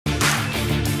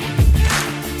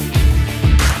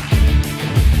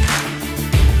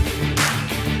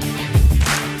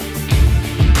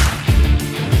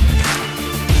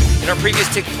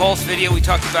previous Tick Pulse video, we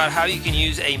talked about how you can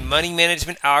use a money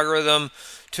management algorithm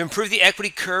to improve the equity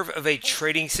curve of a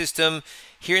trading system.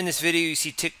 Here in this video, you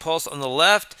see Tick Pulse on the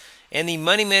left and the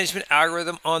money management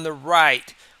algorithm on the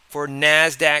right for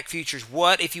Nasdaq futures.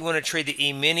 What if you want to trade the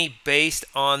E-mini based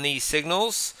on these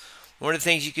signals? One of the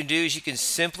things you can do is you can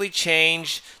simply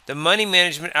change the money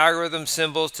management algorithm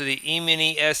symbols to the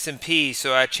E-mini S&P.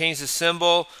 So I change the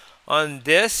symbol on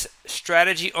this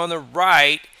strategy on the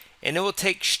right, and it will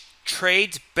take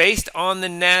trades based on the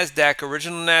Nasdaq,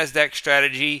 original Nasdaq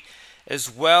strategy, as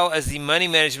well as the money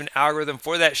management algorithm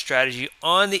for that strategy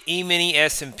on the E-mini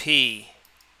S&P.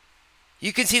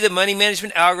 You can see the money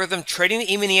management algorithm trading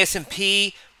the E-mini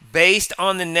S&P based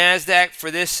on the Nasdaq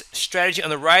for this strategy on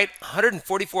the right.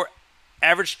 144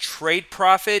 average trade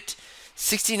profit,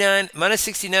 minus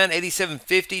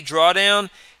 69.8750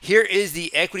 drawdown. Here is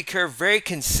the equity curve, very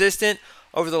consistent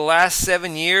over the last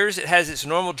 7 years. It has its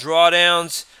normal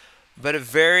drawdowns, but a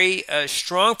very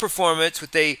strong performance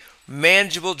with a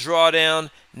manageable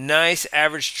drawdown, nice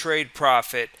average trade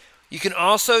profit. You can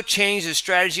also change the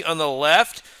strategy on the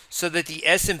left so that the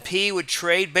S&P would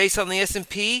trade based on the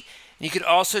S&P. You could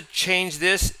also change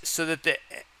this so that the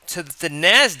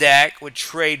Nasdaq would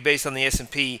trade based on the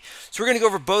S&P. So we're going to go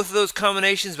over both of those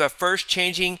combinations by first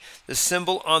changing the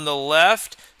symbol on the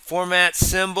left, format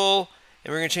symbol,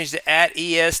 and we're going to change to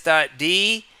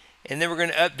 @es.d, and then we're going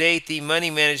to update the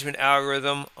money management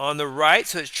algorithm on the right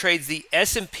so it trades the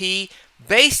S&P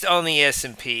based on the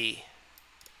S&P.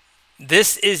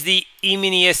 This is the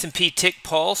E-mini S&P Tick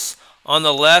Pulse. On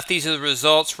the left, these are the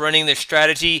results running the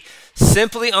strategy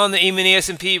simply on the E-mini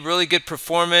S&P. Really good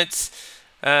performance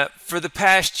for the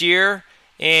past year,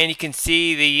 and you can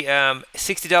see the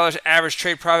 $60 average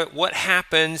trade profit. What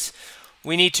happens?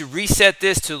 We need to reset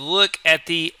this to look at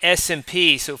the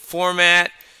S&P. So format,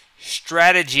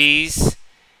 strategies,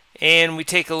 and we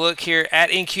take a look here at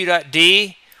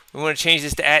nq.d. We want to change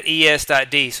this to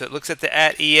 @es.d. So it looks at the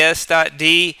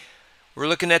 @es.d. We're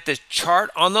looking at the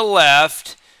chart on the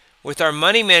left with our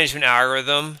money management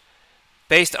algorithm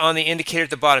based on the indicator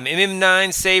at the bottom.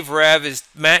 MM9 save rev is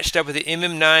matched up with the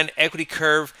MM9 equity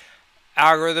curve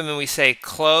algorithm, and we say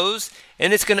close,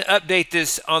 and it's going to update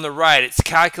this on the right. It's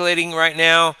calculating right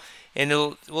now, and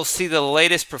we'll see the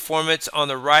latest performance on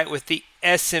the right with the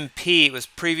S&P. It was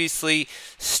previously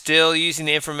still using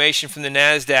the information from the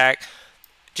Nasdaq.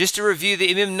 Just to review, the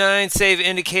MM9 save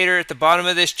indicator at the bottom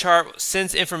of this chart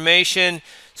sends information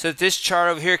so that this chart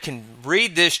over here can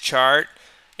read this chart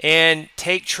and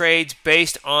take trades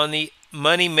based on the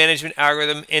money management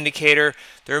algorithm indicator.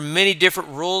 There are many different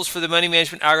rules for the money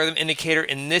management algorithm indicator.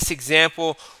 In this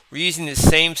example, we're using the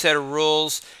same set of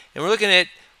rules, and we're looking at,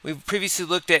 we previously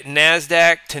looked at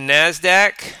Nasdaq to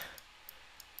Nasdaq,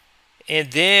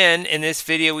 and then in this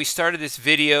video, we started this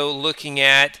video looking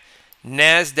at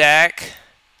Nasdaq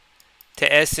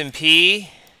to S&P,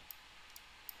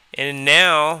 and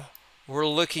now we're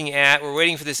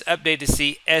waiting for this update to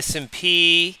see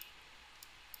S&P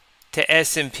to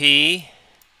S&P,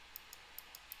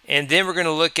 and then we're going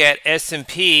to look at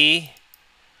S&P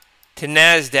to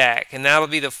Nasdaq, and that'll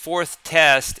be the fourth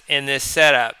test in this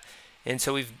setup. And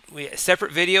so we a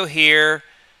separate video here.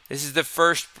 This is the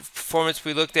first performance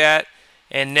we looked at,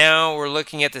 and now we're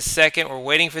looking at the second. We're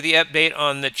waiting for the update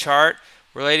on the chart.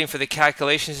 We're waiting for the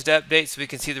calculations to update so we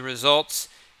can see the results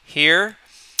here,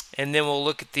 and then we'll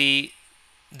look at this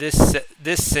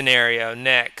scenario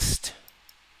next.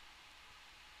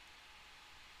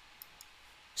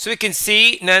 So we can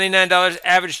see $99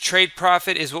 average trade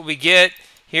profit is what we get.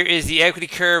 Here is the equity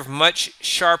curve, much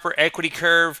sharper equity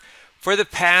curve for the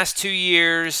past 2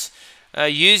 years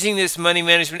using this money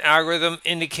management algorithm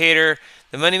indicator.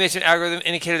 The money management algorithm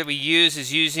indicator that we use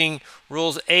is using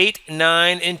rules 8,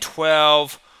 9, and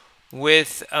 12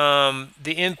 with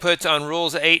the inputs on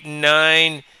rules 8 and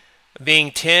 9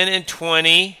 being 10 and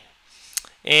 20.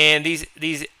 And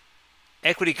these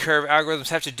equity curve algorithms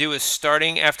have to do with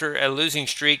starting after a losing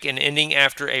streak and ending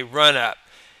after a run-up.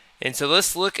 And so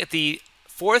let's look at the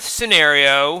fourth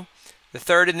scenario, the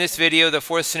third in this video, the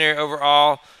fourth scenario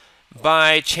overall,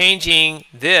 by changing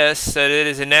this so that it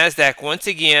is a Nasdaq once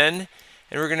again,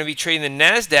 and we're going to be trading the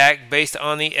Nasdaq based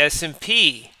on the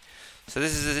S&P. So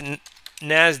this is a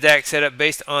Nasdaq setup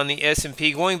based on the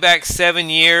S&P going back 7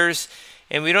 years,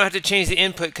 and we don't have to change the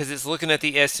input because it's looking at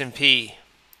the S&P.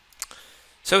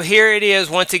 So here it is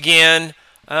once again,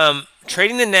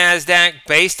 trading the Nasdaq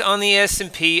based on the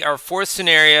S&P, our fourth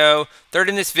scenario, third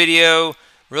in this video.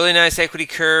 Really nice equity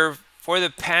curve for the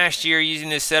past year using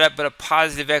this setup, but a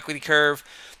positive equity curve.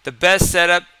 The best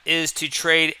setup is to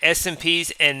trade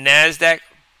S&Ps and Nasdaq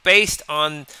based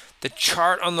on the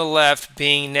chart on the left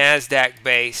being Nasdaq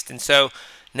based. And so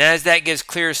Nasdaq gives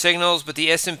clear signals, but the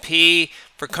S&P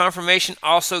for confirmation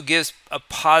also gives a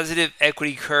positive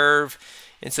equity curve.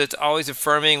 And so it's always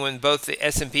affirming when both the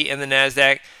S&P and the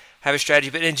Nasdaq have a strategy.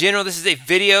 But in general, this is a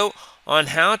video on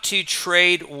how to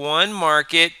trade one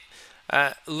market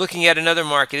looking at another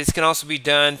market. This can also be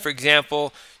done, for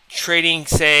example, trading,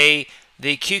 say,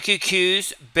 the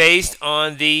QQQs based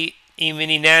on the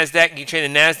E-mini Nasdaq. You can trade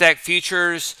the Nasdaq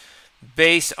futures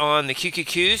based on the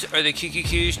QQQs, or the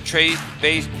QQQs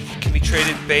can be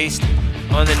traded based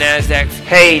on the Nasdaq.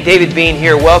 Hey, David Bean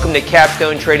here. Welcome to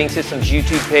Capstone Trading Systems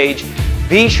YouTube page.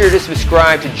 Be sure to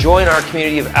subscribe to join our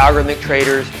community of algorithmic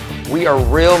traders. We are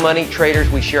real money traders.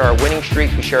 We share our winning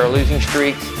streaks, we share our losing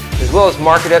streaks, as well as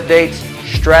market updates,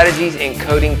 strategies, and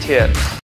coding tips.